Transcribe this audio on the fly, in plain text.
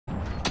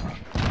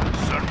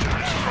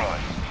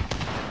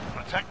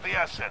Protect the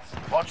assets.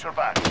 Watch your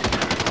back.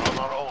 We're on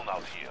our own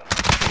out here.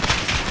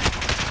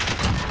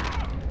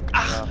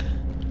 Ah.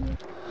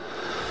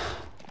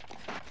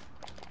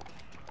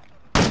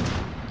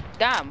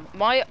 Damn,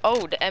 my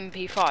old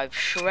mp5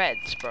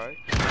 shreds, bro.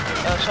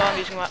 So I'm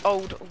using my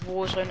old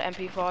Warzone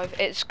mp5.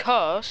 It's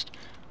cursed,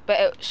 but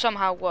it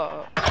somehow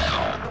works.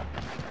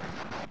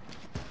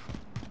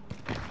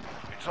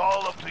 It's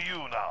all up to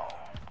you now.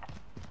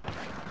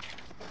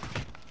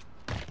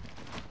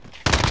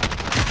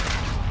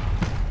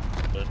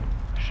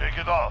 Shake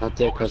it off. Hat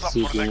der Focus up for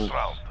kassiert, next ja.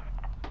 round.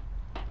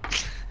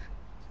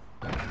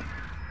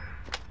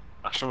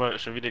 Ach,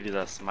 schon wieder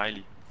dieser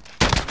Smiley.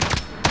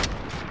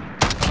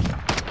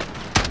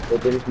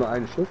 Hat der nicht mal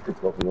einen Schuss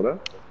getroffen, oder?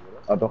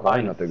 Ah, doch,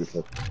 einen hat er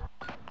getroffen.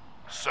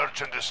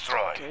 Search and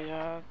destroy. Okay,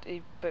 yeah,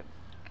 but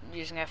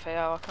using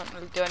FAL, I can't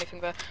really do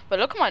anything there. But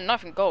look at my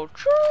knife and gold.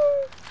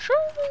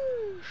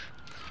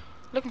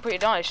 Looking pretty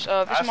nice.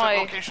 This is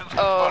my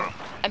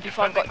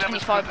mp5 got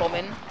 25 bomb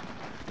in.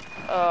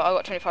 I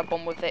got 25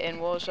 bomb with it in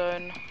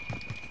Warzone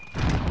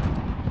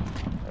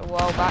a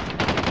while back.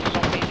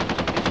 Zombies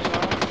as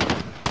well.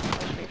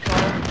 That's pretty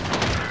fun.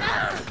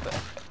 But,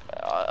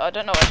 I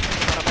don't know what I was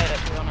thinking when I made it,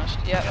 to be honest.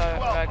 Yeah,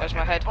 there goes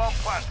my head.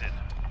 That's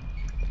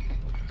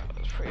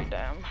pretty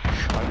damn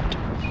shite.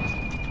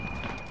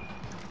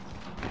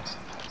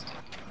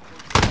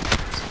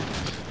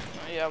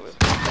 Yeah, we've.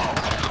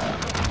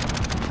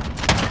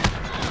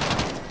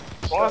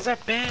 Oh, is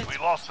that bad? We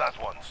lost that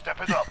one.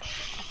 Step it up.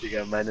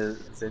 Digga, meine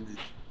Sensi,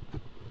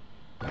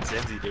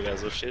 Digga,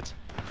 so shit.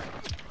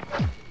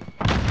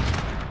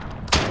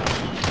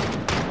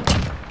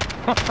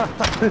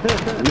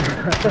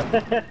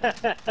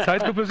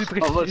 Zeitlupe sieht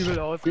richtig übel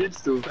aus.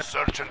 Willst du?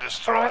 Search and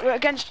destroy. Alright, we're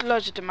against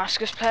loads of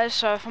Damascus players,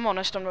 so if I'm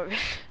honest, I'm not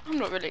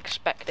really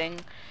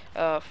expecting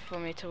for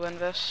me to win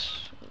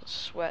this.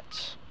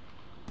 Sweat.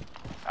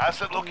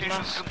 Asset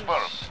locations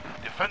confirmed.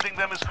 Defending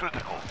them is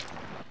critical.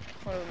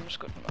 One of them's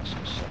got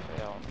Damascus, so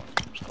yeah, one of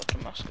them's got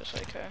Damascus,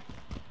 okay.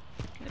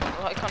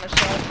 Like kind of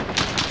sad.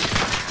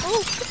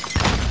 Oh!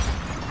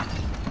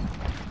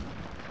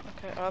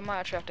 Okay, I might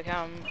actually have to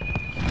cam.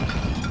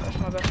 That's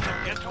my best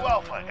time. Get to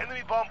Alpha.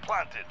 Enemy bomb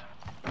planted.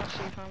 Let's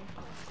see if I'm...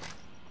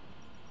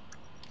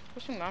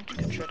 What's the mountain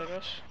good shot, I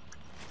guess.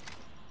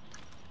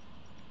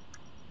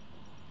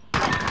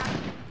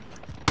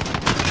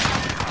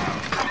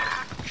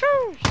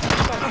 Choose!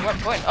 This guy's a red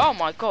point. Oh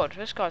my god,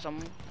 this guy's a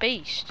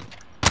beast.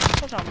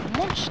 This guy's a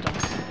monster.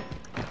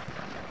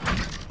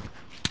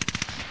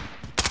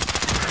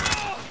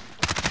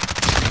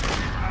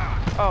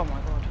 Oh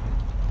my god.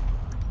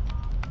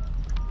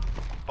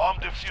 Bomb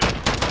defused.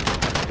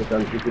 Ich hab gar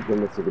nicht geguckt,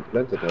 wenn das so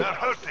geplantet They're hat.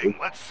 hurting.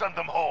 Let's send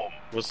them home.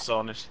 Wusste es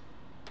auch nicht.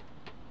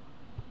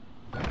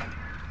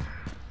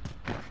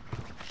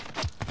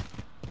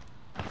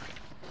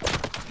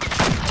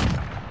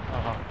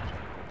 Aha.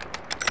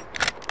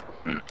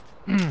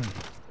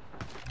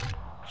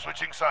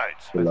 Switching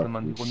sides. Scheiße,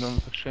 man, die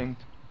Runde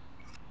verschenkt.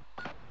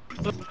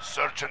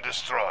 Search and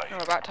destroy.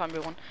 Oh, about time we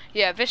won.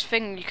 Yeah, this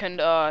thing you can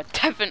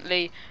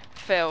definitely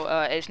feel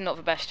is not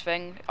the best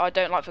thing. I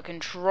don't like the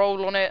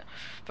control on it.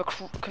 The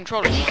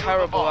control is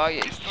terrible. Sorry,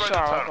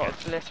 I got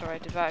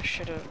obliterated.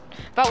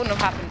 That wouldn't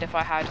have happened if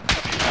I had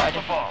a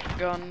different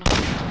gun.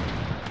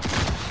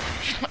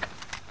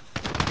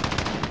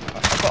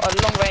 I've got a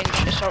long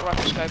range assault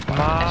rifle scope.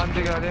 Mann,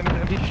 Digga, der mit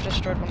dem Just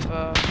destroyed one of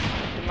the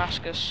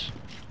Damascus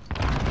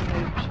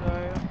noobs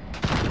though.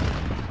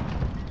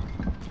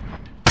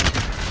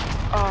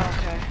 Oh,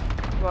 okay.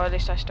 Well, at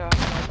least I still have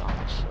those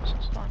arms, so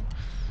it's fine.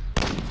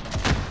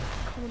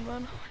 Come on,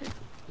 man.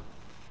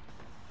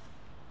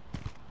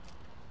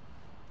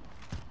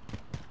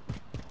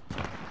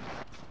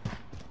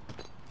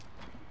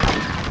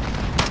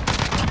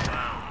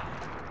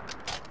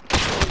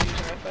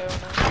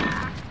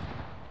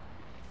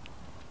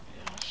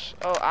 Yes.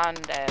 Oh,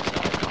 and air.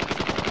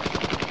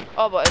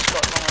 Oh, but it's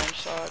got long range,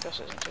 so I guess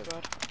it isn't too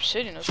bad.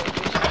 Obsidian as well,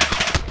 please.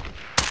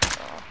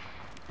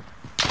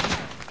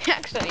 I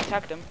accidentally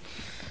tagged him.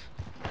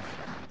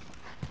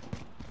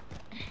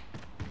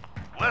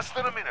 Less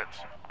than a minute.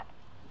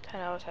 10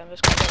 out of 10,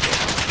 this guy's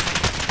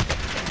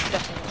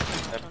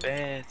definitely.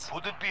 Bad.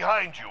 Put it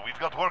behind you. We've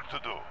got work to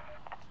do.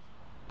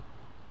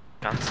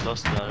 Ganz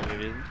lost gerade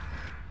gewesen.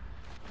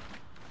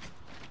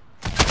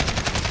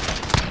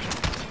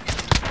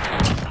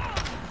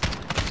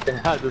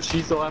 Ja, du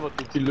schießt auch einfach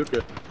durch die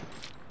Lücke.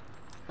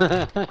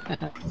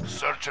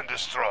 Search and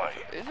destroy.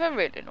 They're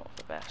really not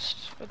the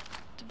best, but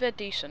they're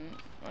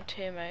decent. My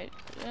teammate,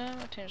 yeah,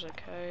 my team's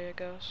okay, I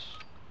guess.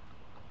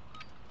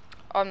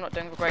 I'm not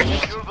doing the greatest.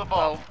 Secure the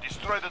bomb. Well,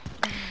 Destroy the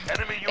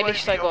enemy at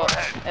least I UAV got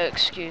overhead. an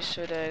excuse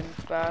for doing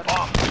bad.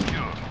 Bomb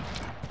secure.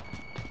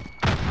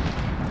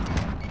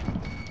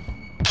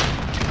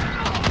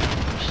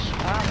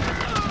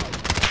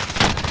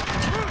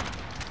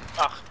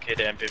 Ach, okay,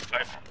 der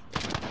mp5.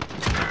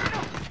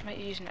 Mate,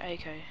 you're using an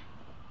AK.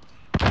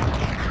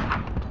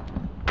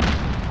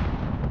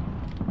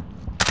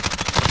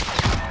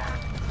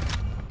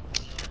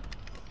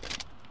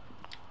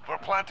 We're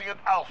planting at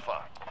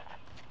Alpha.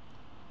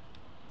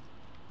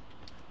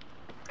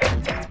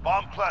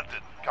 Bomb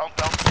planted.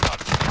 Countdown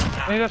starts.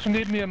 Nee, der ist schon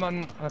neben mir,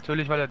 Mann.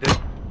 Natürlich, weil er dead.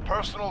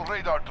 Personal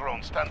radar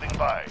drone standing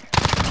by.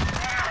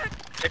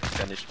 Checkt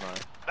ja nicht mal.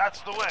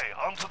 That's the way.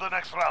 On to the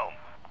next round.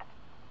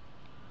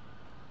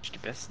 Ich die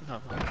besten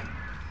habe.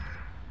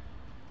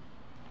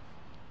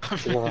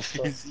 Ja,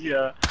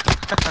 Visier.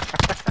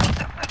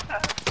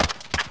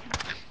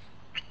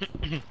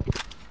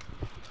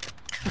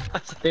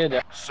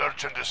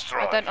 Search and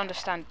destroy. I don't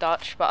understand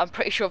Dutch, but I'm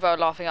pretty sure they were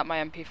laughing at my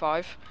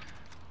mp5.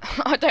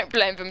 I don't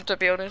blame them, to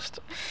be honest.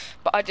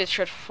 But I did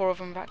shred 4 of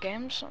them that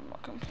game, so I'm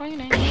not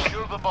complaining.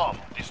 Secure the bomb.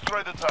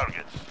 Destroy the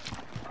targets.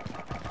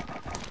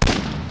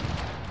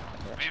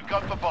 We've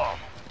got the bomb.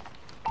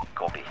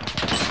 Copy.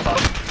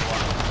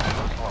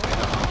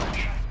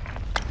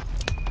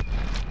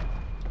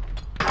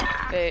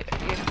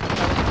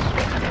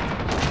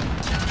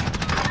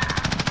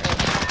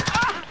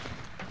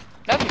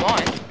 Never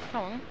mind.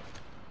 Come on.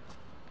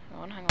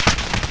 Hang on, hang on.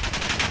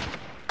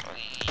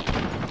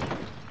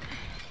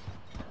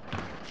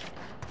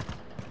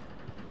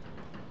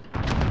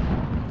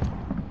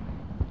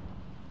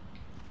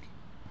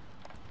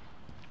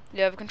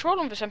 Yeah, the control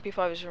on this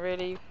mp5 is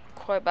really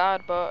quite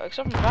bad, but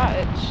except for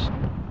that, it's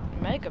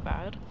mega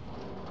bad.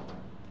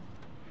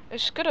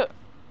 It's good at,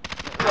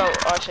 well,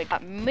 I'd say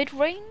at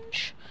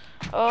mid-range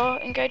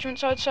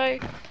engagements, I'd say.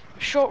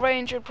 Short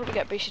range, you'd probably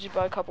get beasted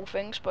by a couple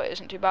things, but it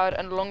isn't too bad,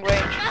 and long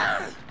range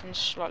can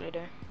slightly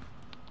do.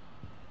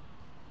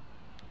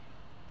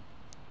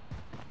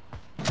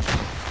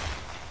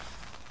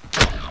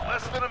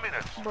 Less than a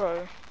minute.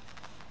 Bro.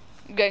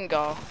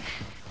 Gengar.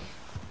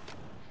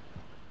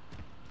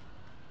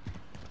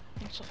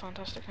 That's a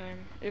fantastic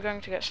name. You're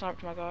going to get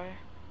sniped, my guy.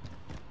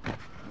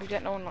 You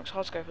get no one likes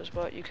hardscopers,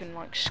 but you can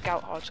like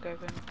scout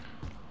hardscoping.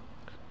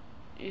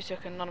 You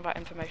took none of that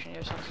information in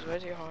your senses.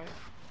 Where's your high?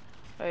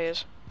 There he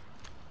is.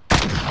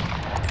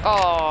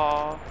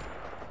 Oh.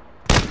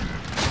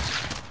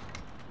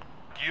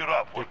 Gear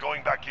up. We're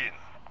going back in.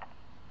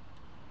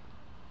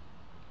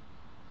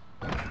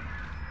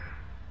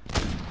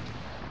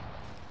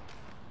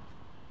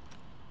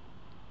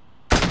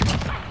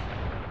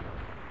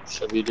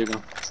 Stabil,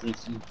 Digga.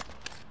 Easy.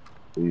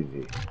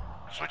 Easy.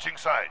 Switching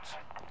sides.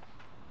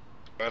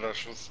 Weiter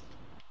Schuss.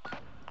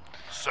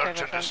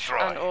 Search and destroy.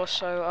 And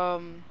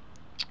also,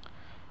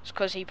 it's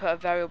because he put a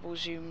variable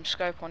zoom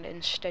scope on it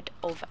instead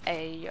of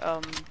bigger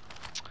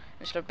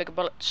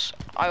bullets.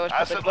 I always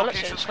put Asset bigger bullets,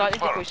 so it locations slightly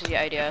confirmed. decreases the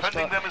ADS,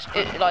 Defending them is but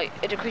critical.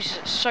 it decreases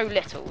it so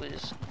little,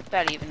 it's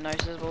barely even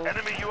noticeable.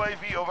 Enemy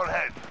UAV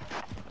overhead.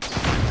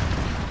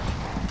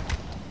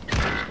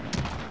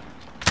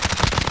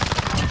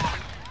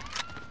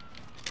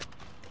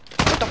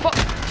 What the fuck?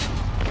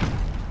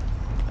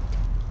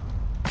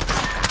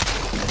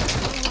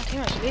 Oh, my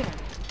teammate's leaving.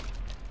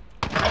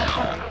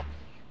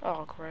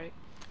 Oh, great.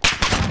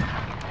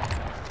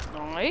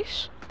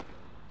 Nice.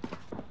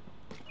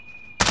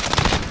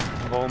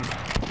 Warum?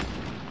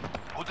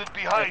 Put it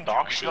behind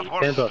Dog you. shit. We've got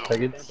work Panther, to da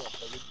do. geht's.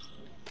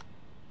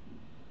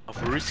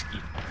 Auf Risky.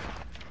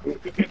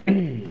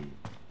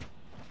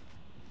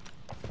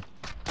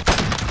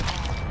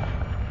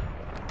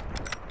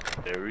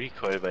 Der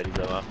Recoil bei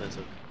dieser Waffe ist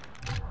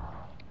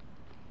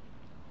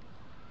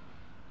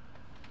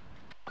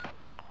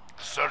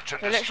Search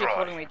and They're literally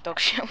calling destroy. me dog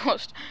shit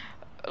almost.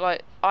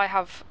 Like, I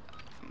have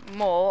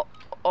more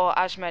or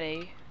as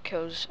many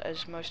kills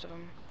as most of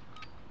them.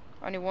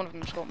 Only one of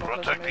them's got more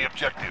kills than Protect me. the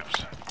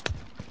objectives.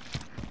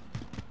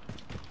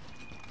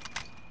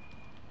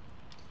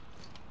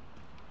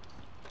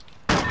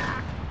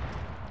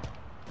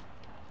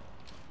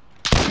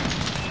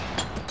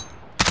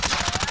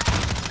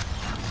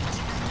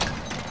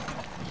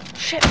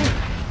 Shit me!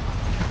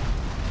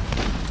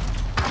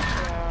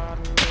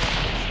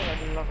 Yeah, I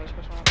love this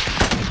one.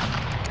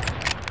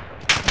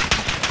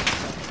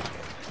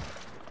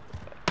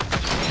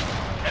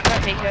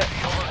 Don't take it.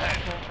 Overhead.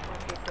 Okay,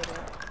 I'll keep doing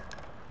it.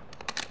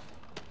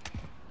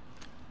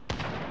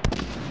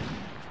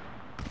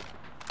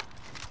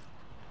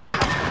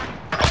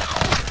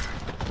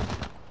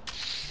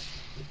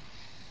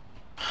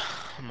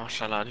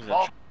 Maschallah, dieser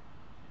Bomb.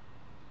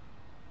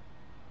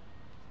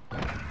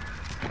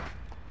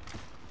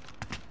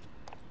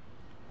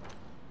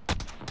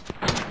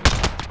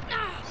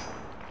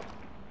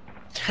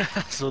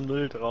 so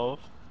 0 drauf.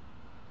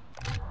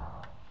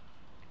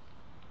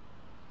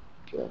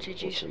 Ja,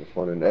 GG's. meine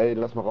Freundin. Ey,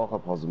 lass mal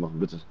Raucherpause machen,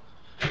 bitte.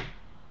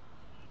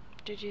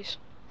 GG's.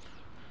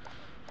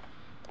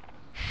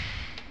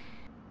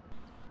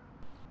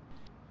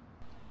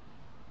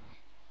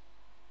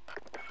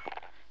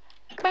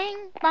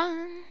 Bang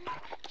bang,